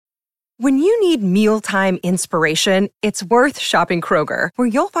When you need mealtime inspiration, it's worth shopping Kroger, where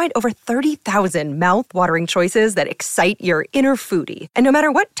you'll find over 30,000 mouth-watering choices that excite your inner foodie. And no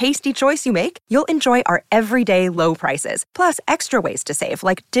matter what tasty choice you make, you'll enjoy our everyday low prices, plus extra ways to save,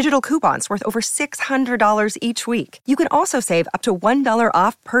 like digital coupons worth over $600 each week. You can also save up to $1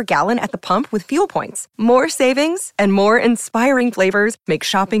 off per gallon at the pump with fuel points. More savings and more inspiring flavors make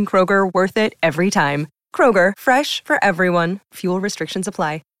shopping Kroger worth it every time. Kroger, fresh for everyone. Fuel restrictions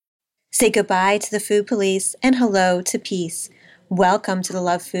apply. Say goodbye to the food police and hello to peace. Welcome to the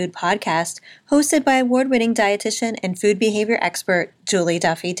Love Food podcast, hosted by award-winning dietitian and food behavior expert Julie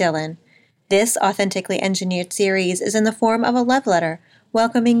Duffy Dillon. This authentically engineered series is in the form of a love letter,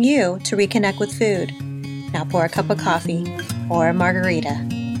 welcoming you to reconnect with food. Now pour a cup of coffee or a margarita,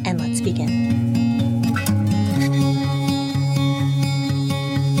 and let's begin.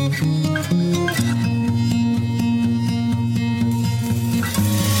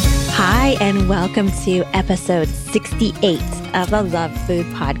 Hi, and welcome to episode 68 of the Love Food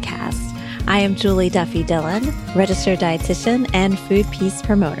podcast. I am Julie Duffy Dillon, registered dietitian and food peace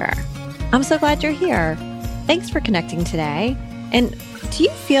promoter. I'm so glad you're here. Thanks for connecting today. And do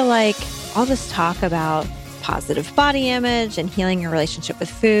you feel like all this talk about positive body image and healing your relationship with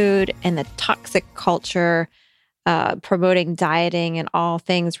food and the toxic culture promoting dieting and all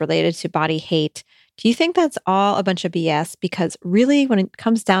things related to body hate, do you think that's all a bunch of BS? Because really, when it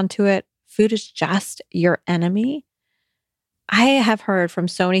comes down to it, food is just your enemy. I have heard from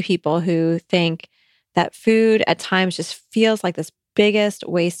so many people who think that food at times just feels like this biggest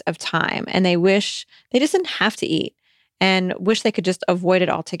waste of time, and they wish they just didn't have to eat and wish they could just avoid it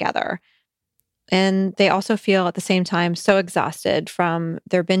altogether. And they also feel at the same time so exhausted from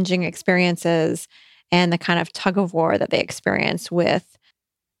their binging experiences and the kind of tug of war that they experience with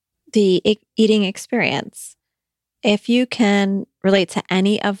the eating experience. If you can relate to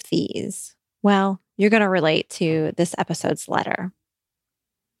any of these, well, you're going to relate to this episode's letter.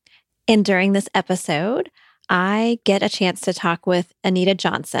 And during this episode, I get a chance to talk with Anita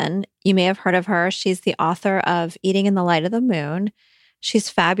Johnson. You may have heard of her. She's the author of Eating in the Light of the Moon. She's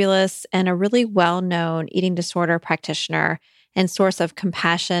fabulous and a really well-known eating disorder practitioner and source of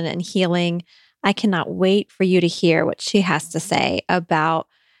compassion and healing. I cannot wait for you to hear what she has to say about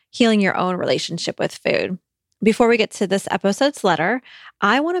healing your own relationship with food. Before we get to this episode's letter,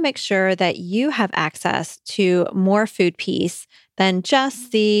 I want to make sure that you have access to more food peace than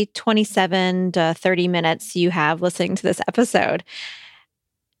just the 27 to 30 minutes you have listening to this episode.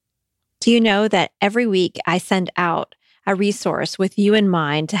 Do you know that every week I send out a resource with you in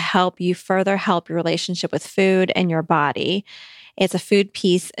mind to help you further help your relationship with food and your body? It's a food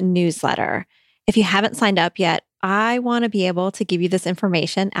peace newsletter. If you haven't signed up yet, I want to be able to give you this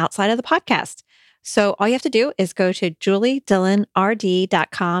information outside of the podcast. So all you have to do is go to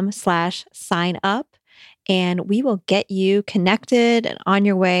juliedillonrd.com/sign up, and we will get you connected and on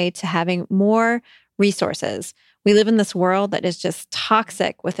your way to having more resources. We live in this world that is just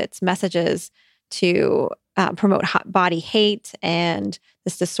toxic with its messages to promote body hate and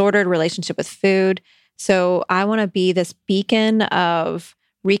this disordered relationship with food. So I want to be this beacon of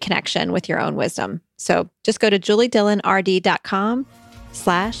reconnection with your own wisdom. So just go to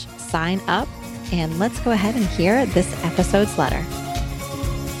juliedillonrd.com/sign up, and let's go ahead and hear this episode's letter.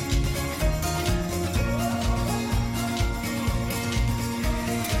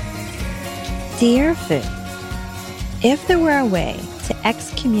 Dear Food, if there were a way to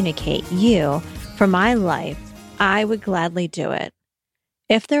excommunicate you from my life, I would gladly do it.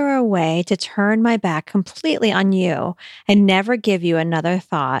 If there were a way to turn my back completely on you and never give you another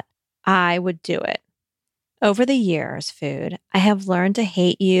thought, I would do it. Over the years, Food, I have learned to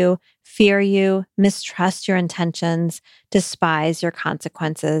hate you, fear you, mistrust your intentions, despise your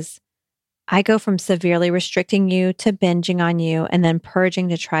consequences. I go from severely restricting you to binging on you and then purging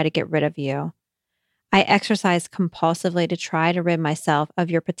to try to get rid of you. I exercise compulsively to try to rid myself of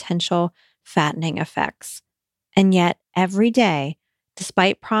your potential fattening effects. And yet, every day,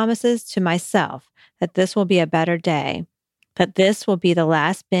 despite promises to myself that this will be a better day, that this will be the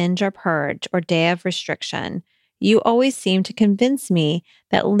last binge or purge or day of restriction, you always seem to convince me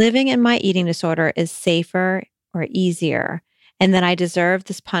that living in my eating disorder is safer or easier, and that I deserve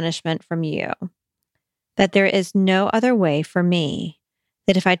this punishment from you. That there is no other way for me,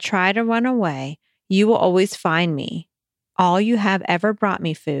 that if I try to run away, you will always find me. All you have ever brought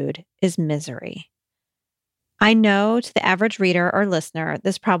me, Food, is misery. I know to the average reader or listener,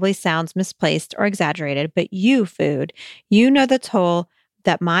 this probably sounds misplaced or exaggerated, but you, Food, you know the toll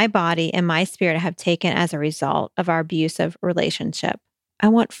that my body and my spirit have taken as a result of our abusive relationship. I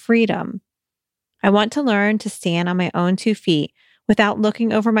want freedom. I want to learn to stand on my own 2 feet without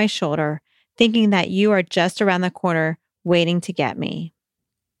looking over my shoulder, thinking that you are just around the corner waiting to get me.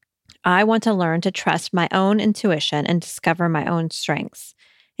 I want to learn to trust my own intuition and discover my own strengths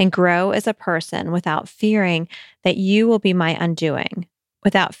and grow as a person without fearing that you will be my undoing,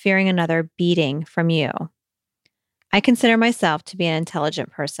 without fearing another beating from you. I consider myself to be an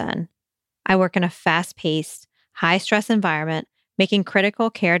intelligent person. I work in a fast-paced, high-stress environment, making critical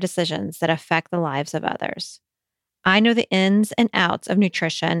care decisions that affect the lives of others. I know the ins and outs of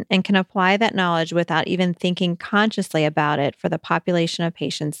nutrition and can apply that knowledge without even thinking consciously about it for the population of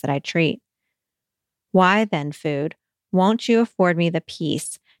patients that I treat. Why then, food, won't you afford me the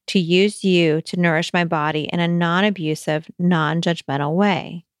peace to use you to nourish my body in a non-abusive, non-judgmental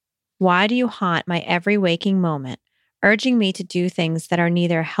way? Why do you haunt my every waking moment, urging me to do things that are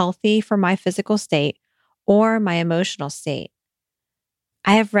neither healthy for my physical state or my emotional state?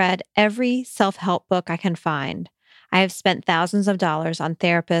 I have read every self-help book I can find. I have spent thousands of dollars on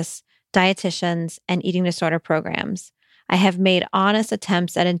therapists, dietitians, and eating disorder programs. I have made honest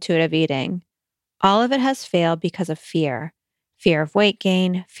attempts at intuitive eating. All of it has failed because of fear. Fear of weight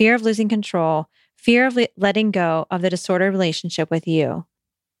gain, fear of losing control, fear of letting go of the disordered relationship with you.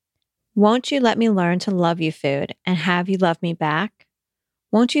 Won't you let me learn to love you, food, and have you love me back?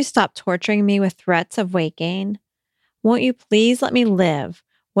 Won't you stop torturing me with threats of weight gain? Won't you please let me live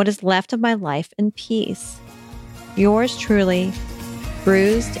what is left of my life in peace? Yours truly,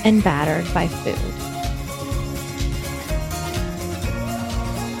 bruised and battered by food.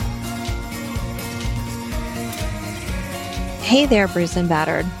 Hey there, bruised and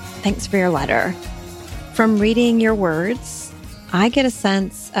battered. Thanks for your letter. From reading your words, I get a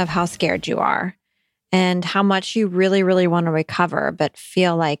sense of how scared you are and how much you really, really want to recover, but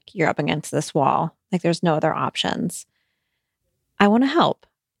feel like you're up against this wall, like there's no other options. I want to help.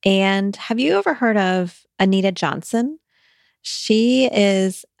 And have you ever heard of Anita Johnson? She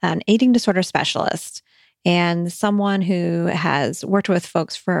is an eating disorder specialist and someone who has worked with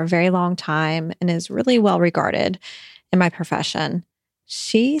folks for a very long time and is really well regarded in my profession.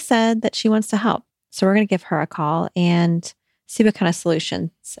 She said that she wants to help. So we're going to give her a call and see what kind of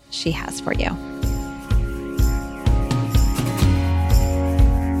solutions she has for you.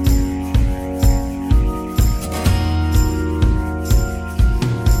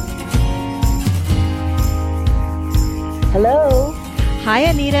 Hello. Hi,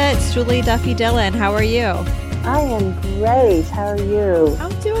 Anita. It's Julie Duffy Dillon. How are you? I am great. How are you?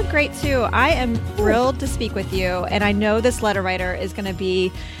 I'm doing great too. I am thrilled to speak with you. And I know this letter writer is going to be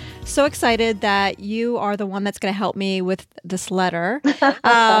so excited that you are the one that's going to help me with this letter. Okay.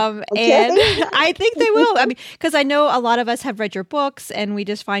 And I think they will. I mean, because I know a lot of us have read your books and we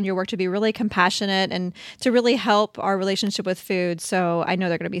just find your work to be really compassionate and to really help our relationship with food. So I know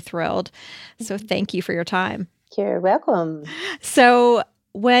they're going to be thrilled. So thank you for your time. You're welcome. So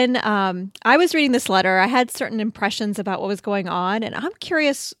when I was reading this letter, I had certain impressions about what was going on. And I'm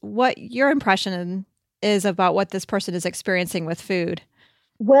curious what your impression is about what this person is experiencing with food.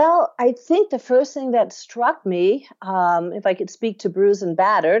 Well, I think the first thing that struck me, if I could speak to bruised and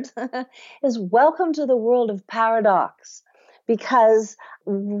battered, is welcome to the world of paradox. Because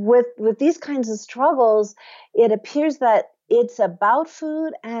with these kinds of struggles, it appears that it's about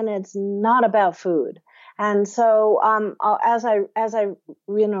food and it's not about food. And so, as I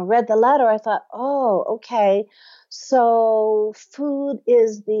read the letter, I thought, oh, okay, so food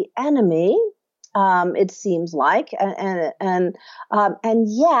is the enemy. It seems like, and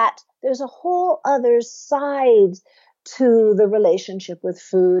yet there's a whole other side to the relationship with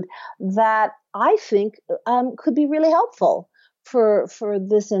food that I think could be really helpful for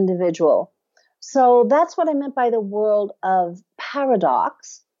this individual. So that's what I meant by the world of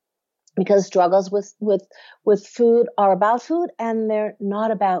paradox. Because struggles with food are about food and they're not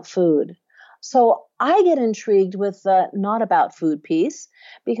about food. So I get intrigued with the not about food piece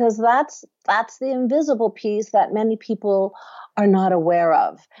because that's the invisible piece that many people are not aware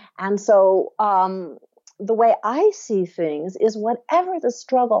of. And so the way I see things is whatever the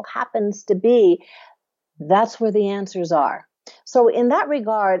struggle happens to be, that's where the answers are. So in that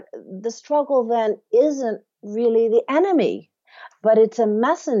regard, the struggle then isn't really the enemy, but it's a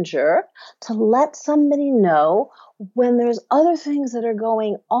messenger to let somebody know when there's other things that are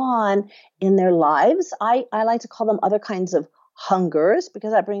going on in their lives. I like to call them other kinds of hungers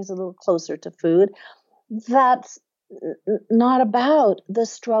because that brings a little closer to food. That's not about the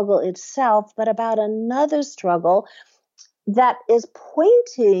struggle itself, but about another struggle that is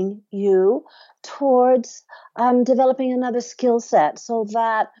pointing you towards developing another skill set so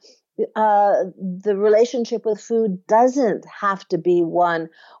that the relationship with food doesn't have to be one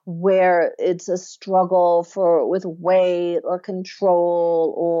where it's a struggle with weight or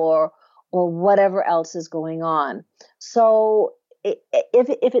control or whatever else is going on. So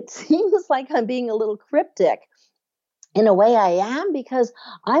if it seems like I'm being a little cryptic, in a way I am, because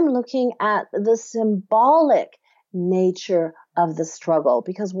I'm looking at the symbolic nature of the struggle,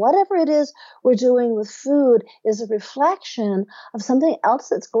 because whatever it is we're doing with food is a reflection of something else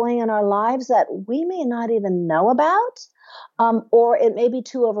that's going in our lives that we may not even know about. Or it may be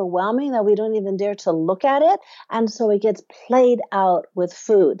too overwhelming that we don't even dare to look at it. And so it gets played out with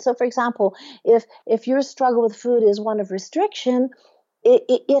food. So for example, if your struggle with food is one of restriction,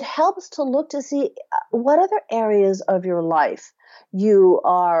 it helps to look to see what other areas of your life you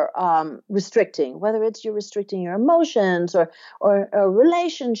are restricting, whether it's you're restricting your emotions or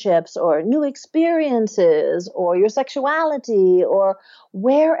relationships or new experiences or your sexuality, or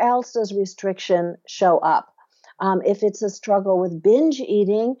where else does restriction show up. If it's a struggle with binge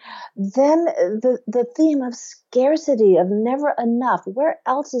eating, then the theme of scarcity, of never enough, where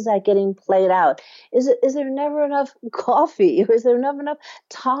else is that getting played out? Is there never enough coffee? Or is there never enough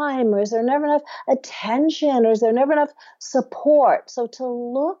time? Or is there never enough attention? Or is there never enough support? So to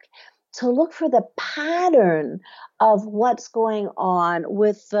look for the pattern of what's going on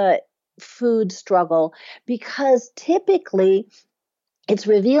with the food struggle, because typically it's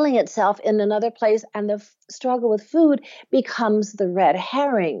revealing itself in another place, and the struggle with food becomes the red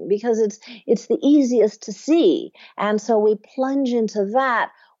herring because it's the easiest to see. And so we plunge into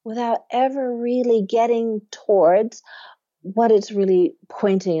that without ever really getting towards what it's really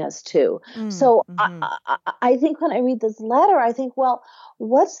pointing us to. So I think when I read this letter, I think, well,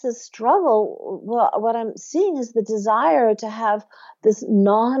 what's the struggle? Well, what I'm seeing is the desire to have this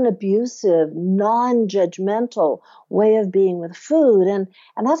non-abusive, non-judgmental way of being with food. And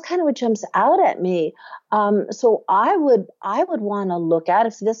that's kind of what jumps out at me. So I would want to look at,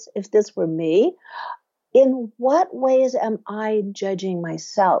 if this were me, in what ways am I judging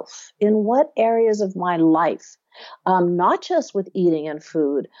myself? In what areas of my life? Not just with eating and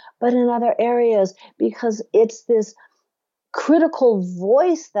food, but in other areas, because it's this critical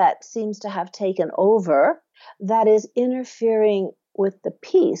voice that seems to have taken over that is interfering with the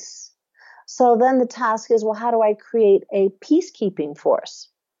peace. So then the task is, well, how do I create a peacekeeping force?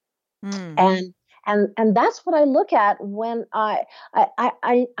 And that's what I look at when I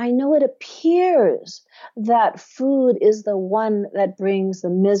know it appears that food is the one that brings the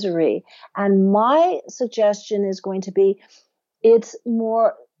misery. And my suggestion is going to be, it's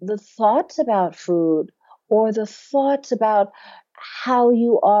more the thoughts about food or the thoughts about how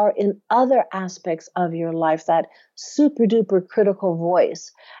you are in other aspects of your life, that super duper critical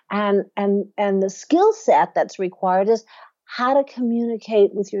voice. And the skill set that's required is how to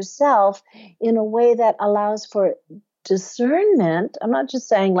communicate with yourself in a way that allows for discernment. I'm not just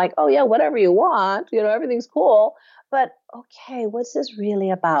saying like, oh yeah, whatever you want, everything's cool, but okay, what's this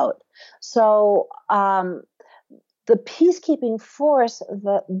really about? So, the peacekeeping force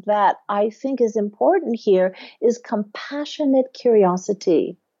that I think is important here is compassionate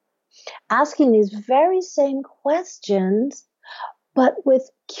curiosity, asking these very same questions, but with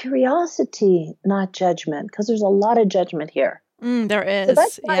curiosity, not judgment, because there's a lot of judgment here. There is. So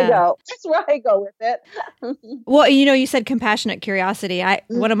that's where I go. That's where I go with it. Well, you said compassionate curiosity.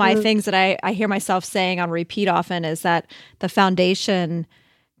 One of my things that I hear myself saying on repeat often is that the foundation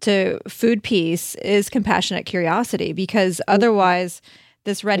to food peace is compassionate curiosity, because otherwise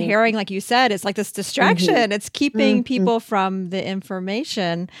this red herring, like you said, it's like this distraction. It's keeping people from the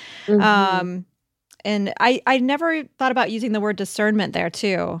information. And I never thought about using the word discernment there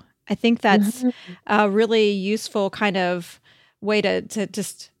too. I think that's a really useful kind of way to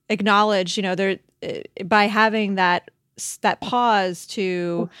just acknowledge, there by having that pause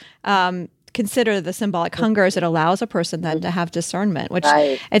to consider the symbolic hungers, it allows a person then to have discernment, which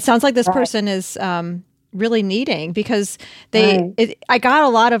it sounds like this person is really needing, because I got a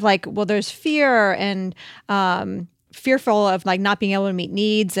lot of like, well, there's fear and fearful of like not being able to meet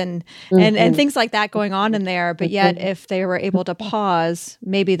needs and things like that going on in there. But yet if they were able to pause,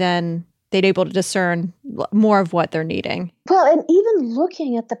 maybe then they'd able to discern more of what they're needing. Well, and even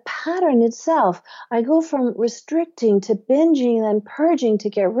looking at the pattern itself, I go from restricting to binging and then purging to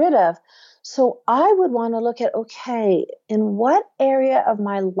get rid of. So I would want to look at, okay, in what area of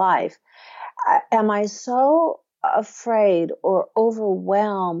my life am I so afraid or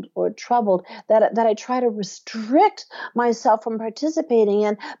overwhelmed or troubled, that I try to restrict myself from participating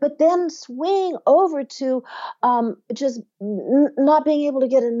in, but then swing over to just not being able to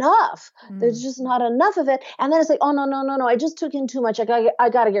get enough. There's just not enough of it. And then it's like, oh, no, I just took in too much. I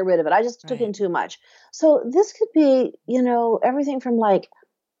got to get rid of it. I just took in too much. So this could be, everything from like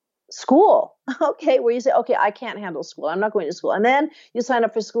school, okay, where you say, okay, I can't handle school. I'm not going to school. And then you sign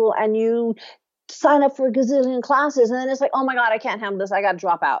up for school and you sign up for a gazillion classes. And then it's like, oh my God, I can't handle this. I got to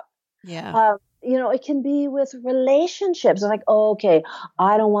drop out. Yeah. It can be with relationships. It's like, oh, okay,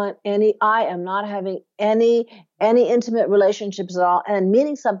 I am not having any intimate relationships at all. And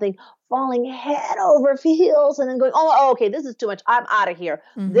meeting something, falling head over heels and then going, oh, okay, this is too much. I'm out of here.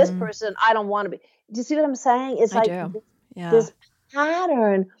 This person, I don't want to be. Do you see what I'm saying? It's this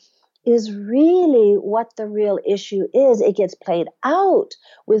pattern is really what the real issue is. It gets played out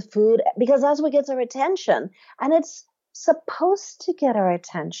with food because that's what gets our attention. And it's supposed to get our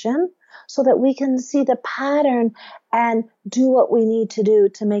attention so that we can see the pattern and do what we need to do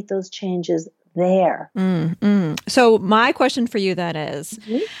to make those changes there. So my question for you then is,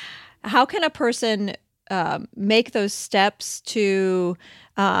 how can a person make those steps to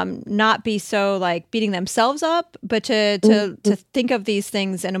not be so like beating themselves up, but to think of these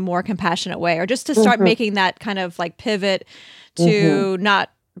things in a more compassionate way, or just to start making that kind of like pivot to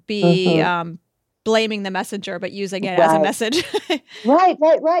not be blaming the messenger, but using it as a message. Right.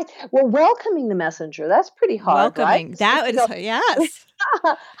 Well, welcoming the messenger, that's pretty hard, right? That is, yes.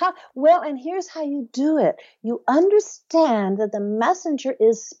 Well, and here's how you do it. You understand that the messenger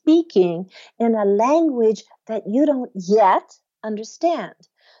is speaking in a language that you don't yet understand.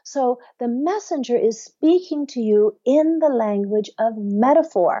 So the messenger is speaking to you in the language of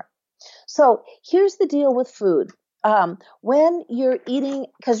metaphor. So here's the deal with food. When you're eating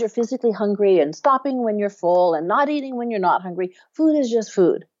because you're physically hungry and stopping when you're full and not eating when you're not hungry, food is just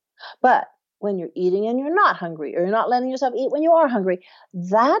food. But when you're eating and you're not hungry, or you're not letting yourself eat when you are hungry,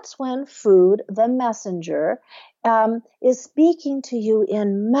 that's when food, the messenger, is speaking to you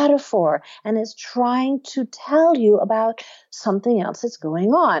in metaphor and is trying to tell you about something else that's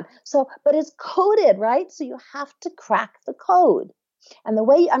going on. So, but it's coded, right? So you have to crack the code. And the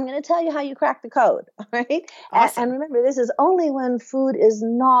way I'm going to tell you how you crack the code, right? Awesome. And remember, this is only when food is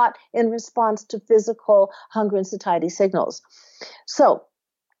not in response to physical hunger and satiety signals. So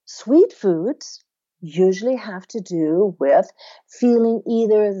sweet foods usually have to do with feeling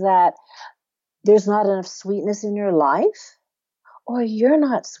either that there's not enough sweetness in your life or you're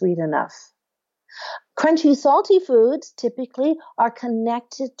not sweet enough. Crunchy, salty foods typically are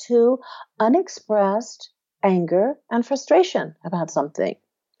connected to unexpressed anger and frustration about something.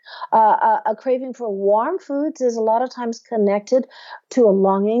 A craving for warm foods is a lot of times connected to a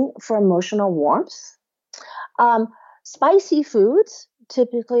longing for emotional warmth. Spicy foods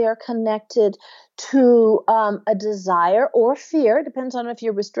typically are connected to a desire or fear, depends on if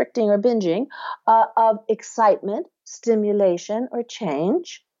you're restricting or binging, of excitement, stimulation, or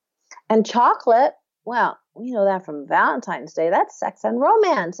change. And chocolate, well, we know that from Valentine's Day, that's sex and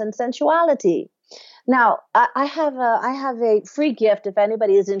romance and sensuality. Now, I have a free gift if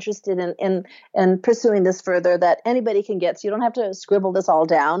anybody is interested in pursuing this further that anybody can get. So you don't have to scribble this all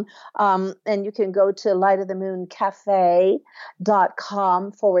down. And you can go to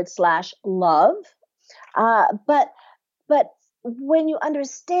lightofthemooncafe.com/love. But when you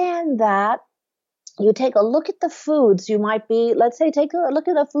understand that, you take a look at the foods you might be, let's say, take a look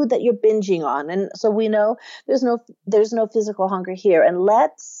at a food that you're binging on. And so we know there's no physical hunger here. And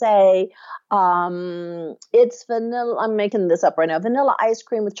let's say it's vanilla, I'm making this up right now, vanilla ice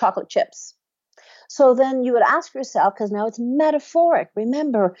cream with chocolate chips. So then you would ask yourself, because now it's metaphoric,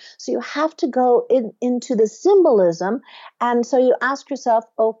 remember, so you have to go into the symbolism. And so you ask yourself,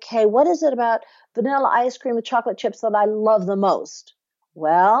 okay, what is it about vanilla ice cream with chocolate chips that I love the most?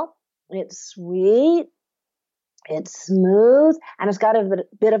 Well, it's sweet, it's smooth, and it's got a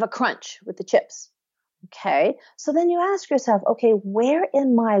bit of a crunch with the chips. Okay, so then you ask yourself, okay, where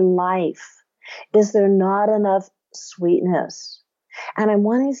in my life is there not enough sweetness? And I'm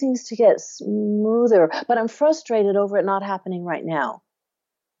wanting things to get smoother, but I'm frustrated over it not happening right now.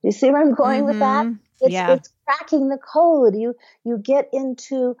 You see where I'm going with that? It's cracking the code. You get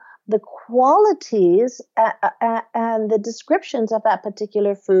into the qualities and the descriptions of that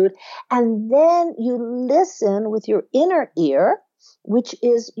particular food, and then you listen with your inner ear, which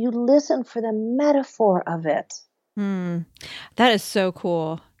is you listen for the metaphor of it. That is so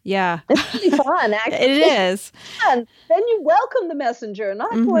cool. Yeah. It's really fun, actually. It is. Fun. Then you welcome the messenger,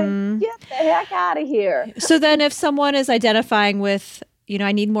 not going, get the heck out of here. So then if someone is identifying with,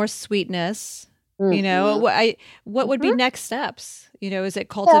 I need more sweetness, What would be next steps? Is it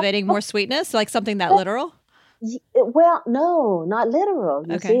cultivating more sweetness, like something that literal? Well, no, not literal.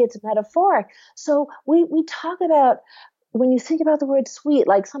 You see, it's metaphoric. So we talk about, when you think about the word sweet,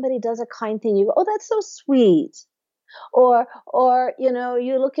 like somebody does a kind thing, you go, oh, that's so sweet. Or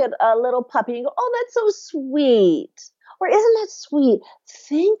you look at a little puppy and you go, oh, that's so sweet. Or isn't that sweet?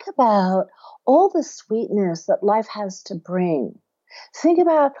 Think about all the sweetness that life has to bring. Think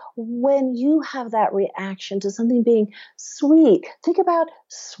about when you have that reaction to something being sweet. Think about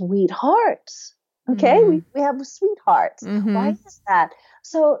sweethearts. Okay, we have sweethearts. Why is that?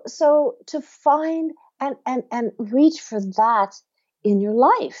 So to find and reach for that in your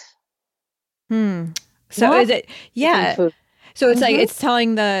life. So is it? Yeah. So it's like it's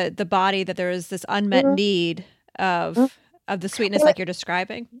telling the body that there is this unmet need of the sweetness, like you're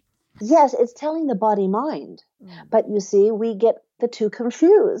describing. Yes, it's telling the body mind. But you see, we get the two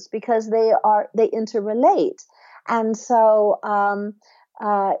confused because they interrelate. And so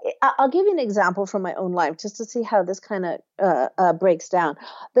I'll give you an example from my own life just to see how this kind of breaks down.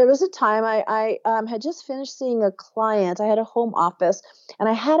 There was a time I had just finished seeing a client. I had a home office and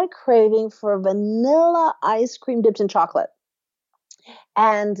I had a craving for vanilla ice cream dipped in chocolate.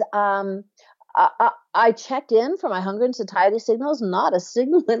 And I checked in for my hunger and satiety signals, not a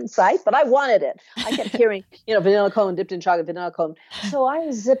signal in sight, but I wanted it. I kept hearing, vanilla cone dipped in chocolate, vanilla cone. So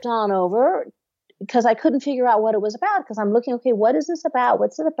I zipped on over because I couldn't figure out what it was about, because I'm looking, okay, what is this about?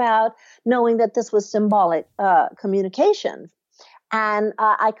 What's it about? Knowing that this was symbolic communication. And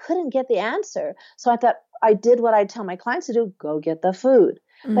I couldn't get the answer. So I thought, I did what I tell my clients to do, go get the food.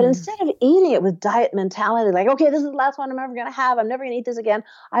 But instead of eating it with diet mentality, like, okay, this is the last one I'm ever going to have, I'm never going to eat this again,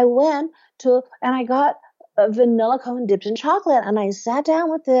 I went and I got a vanilla cone dipped in chocolate, and I sat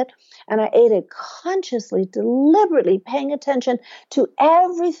down with it and I ate it consciously, deliberately, paying attention to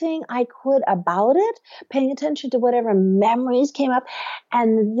everything I could about it, paying attention to whatever memories came up.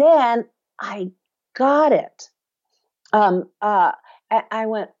 And then I got it. I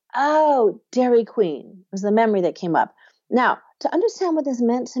went, oh, Dairy Queen was the memory that came up. Now, to understand what this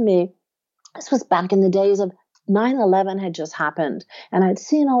meant to me, this was back in the days of 9/11 had just happened, and I'd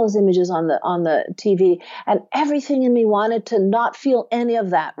seen all those images on the TV, and everything in me wanted to not feel any of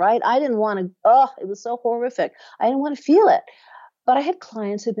that, right? I didn't want to, it was so horrific. I didn't want to feel it. But I had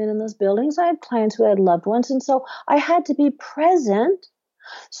clients who'd been in those buildings. I had clients who had loved ones, and so I had to be present.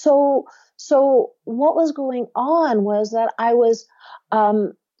 So what was going on was that I was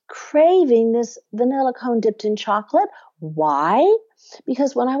craving this vanilla cone dipped in chocolate. Why?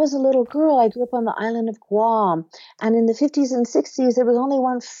 Because when I was a little girl, I grew up on the island of Guam. And in the 50s and 60s, there was only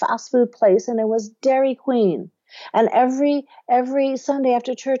one fast food place, and it was Dairy Queen. And every Sunday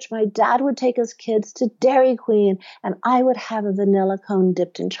after church, my dad would take us kids to Dairy Queen, and I would have a vanilla cone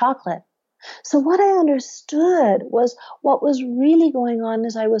dipped in chocolate. So what I understood was what was really going on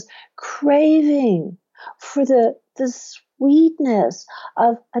is I was craving for the sweetness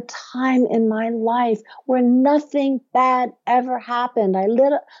of a time in my life where nothing bad ever happened. I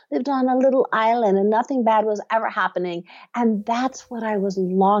lived on a little island and nothing bad was ever happening. And that's what I was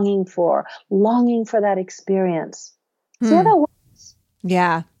longing for that experience. See how that works?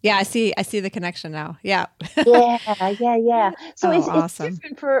 Yeah. I see the connection now. Yeah. Yeah. So it's awesome. It's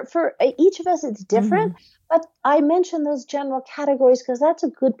different for each of us. It's different. But I mentioned those general categories because that's a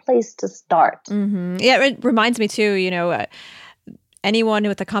good place to start. Yeah, it reminds me too, anyone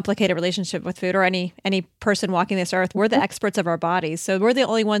with a complicated relationship with food, or any person walking this earth, we're the experts of our bodies. So we're the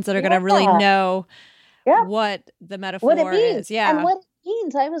only ones that are going to really know what the metaphor is. Yeah. And what it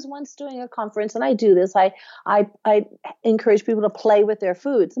means. I was once doing a conference, and I do this. I encourage people to play with their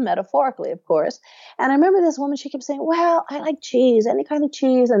foods, metaphorically, of course. And I remember this woman, she kept saying, well, I like cheese, any kind of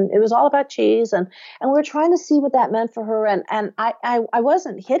cheese. And it was all about cheese. And we were trying to see what that meant for her. And I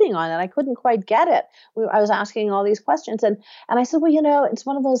wasn't hitting on it. I couldn't quite get it. I was asking all these questions. And I said, well, it's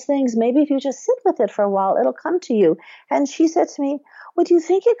one of those things. Maybe if you just sit with it for a while, it'll come to you. And she said to me, well, do you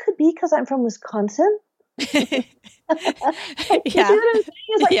think it could be because I'm from Wisconsin? You see what I'm saying?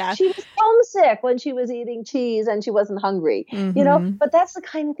 It's like she was homesick when she was eating cheese and she wasn't hungry, but that's the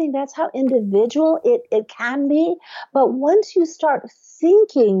kind of thing, that's how individual it can be. But once you start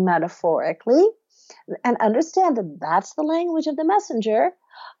thinking metaphorically and understand that that's the language of the messenger,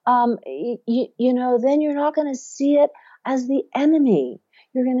 then you're not going to see it as the enemy.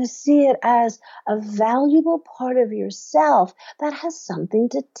 You're going to see it as a valuable part of yourself that has something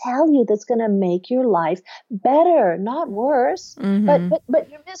to tell you that's going to make your life better, not worse. But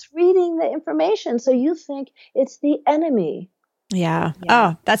you're misreading the information, so you think it's the enemy. Yeah.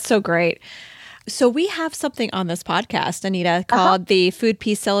 Oh, that's so great. So we have something on this podcast, Anita, called the Food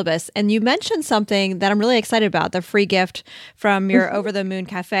Peace Syllabus. And you mentioned something that I'm really excited about, the free gift from your Over the Moon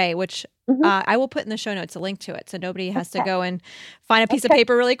Cafe, which I will put in the show notes, a link to it. So nobody has to go and find a piece of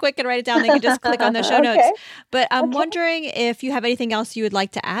paper really quick and write it down. They can just click on the show notes. But I'm wondering if you have anything else you would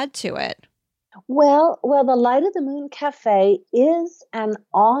like to add to it. Well, the Light of the Moon Cafe is an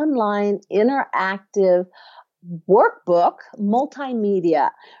online interactive workbook,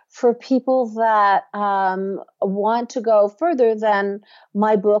 multimedia, for people that want to go further than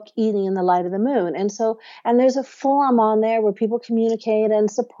my book, Eating in the Light of the Moon. And there's a forum on there where people communicate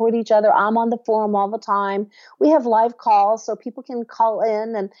and support each other. I'm on the forum all the time. We have live calls, so people can call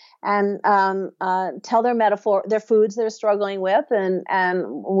in and tell their foods they're struggling with, and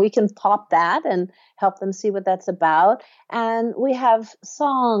we can pop that and help them see what that's about. And we have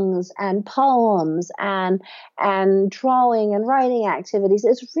songs and poems and drawing and writing activities.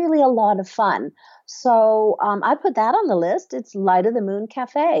 It's really a lot of fun. So I put that on the list. It's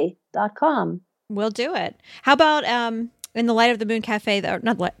lightofthemooncafe.com. We'll do it. How about in the Light of the Moon Cafe, in the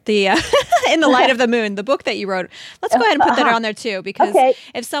Light of the Moon, the book that you wrote? Let's go ahead and put that on there too, because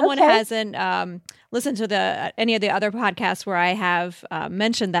if someone hasn't listened to any of the other podcasts where I have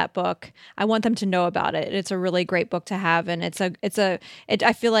mentioned that book, I want them to know about it. It's a really great book to have, and I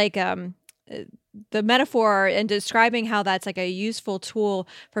feel like the metaphor and describing how that's like a useful tool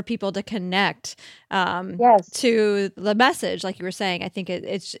for people to connect to the message, like you were saying. I think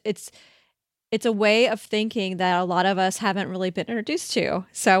it's a way of thinking that a lot of us haven't really been introduced to.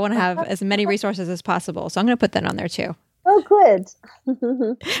 So I want to have as many resources as possible. So I'm going to put that on there too. Oh, good.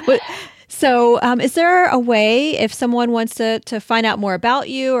 So is there a way, if someone wants to find out more about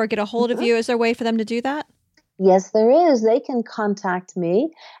you or get a hold of you, is there a way for them to do that? Yes, there is. They can contact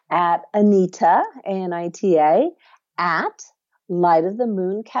me at Anita, ANITA, at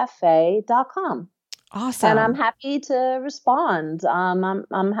lightofthemooncafe.com. Awesome. And I'm happy to respond.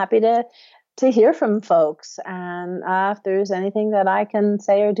 I'm happy to hear from folks. And if there's anything that I can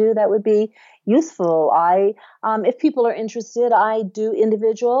say or do that would be useful. If people are interested, I do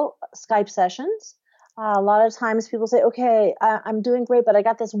individual Skype sessions. A lot of times people say, okay, I'm doing great, but I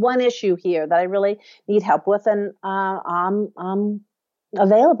got this one issue here that I really need help with. And I'm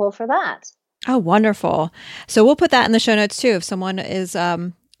available for that. Oh, wonderful. So we'll put that in the show notes too. If someone is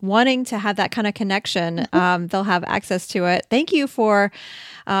wanting to have that kind of connection, they'll have access to it. Thank you for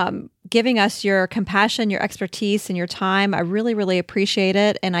giving us your compassion, your expertise, and your time. I really, really appreciate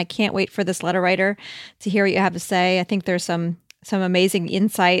it. And I can't wait for this letter writer to hear what you have to say. I think there's some amazing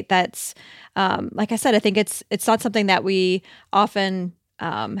insight that's, like I said, I think it's not something that we often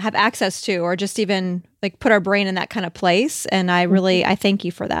have access to, or just even like put our brain in that kind of place. And I thank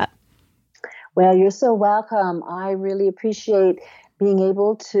you for that. Well, you're so welcome. I really appreciate being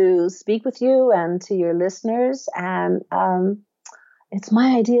able to speak with you and to your listeners. And it's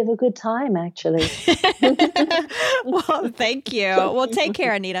my idea of a good time, actually. Well, thank you. Well, take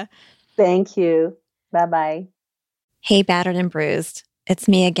care, Anita. Thank you. Bye-bye. Hey, Battered and Bruised. It's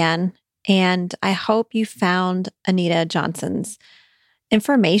me again. And I hope you found Anita Johnson's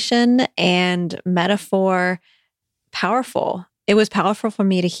information and metaphor powerful. It was powerful for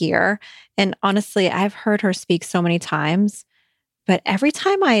me to hear. And honestly, I've heard her speak so many times, but every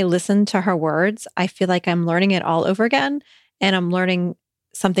time I listen to her words, I feel like I'm learning it all over again, and I'm learning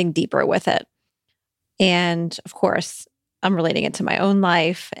something deeper with it. And of course, I'm relating it to my own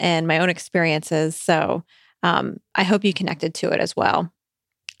life and my own experiences. So I hope you connected to it as well.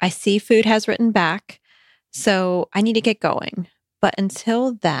 I see food has written back, so I need to get going. But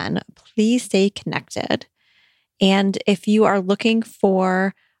until then, please stay connected. And if you are looking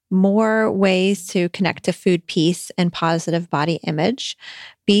for more ways to connect to food peace and positive body image,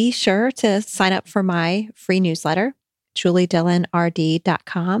 be sure to sign up for my free newsletter,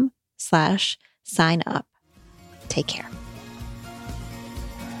 juliedillonrd.com/sign up. Take care.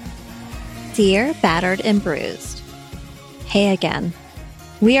 Dear Battered and Bruised, hey again.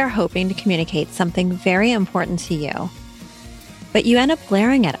 We are hoping to communicate something very important to you, but you end up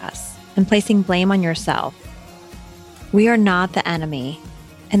glaring at us and placing blame on yourself. We are not the enemy,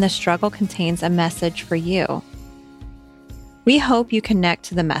 and the struggle contains a message for you. We hope you connect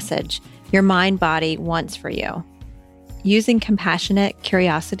to the message your mind-body wants for you. Using compassionate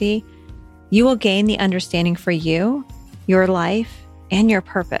curiosity, you will gain the understanding for you, your life, and your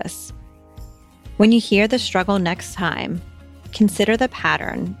purpose. When you hear the struggle next time, consider the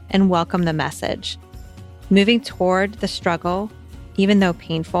pattern and welcome the message. Moving toward the struggle, even though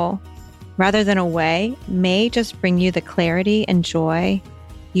painful, rather than away, may just bring you the clarity and joy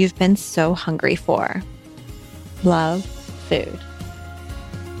you've been so hungry for. Love, Food.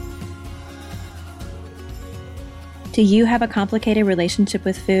 Do you have a complicated relationship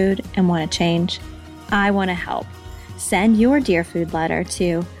with food and want to change? I want to help. Send your Dear Food letter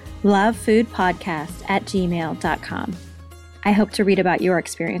to lovefoodpodcast@gmail.com. I hope to read about your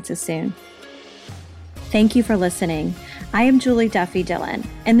experiences soon. Thank you for listening. I am Julie Duffy Dillon,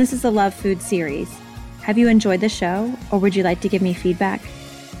 and this is the Love Food series. Have you enjoyed the show, or would you like to give me feedback?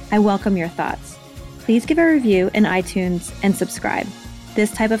 I welcome your thoughts. Please give a review in iTunes and subscribe.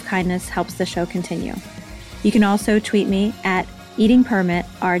 This type of kindness helps the show continue. You can also tweet me at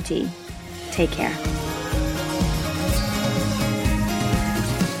eatingpermitrd. Take care.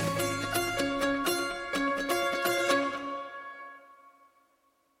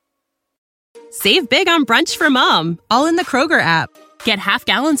 Save big on brunch for mom, all in the Kroger app. Get half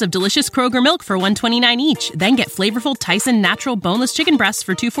gallons of delicious Kroger milk for $1.29 each. Then get flavorful Tyson natural boneless chicken breasts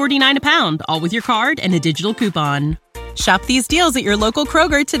for $2.49 a pound, all with your card and a digital coupon. Shop these deals at your local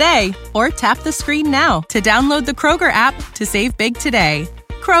Kroger today, or tap the screen now to download the Kroger app to save big today.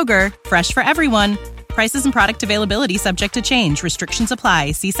 Kroger, fresh for everyone. Prices and product availability subject to change. Restrictions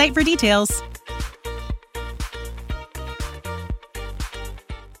apply. See site for details.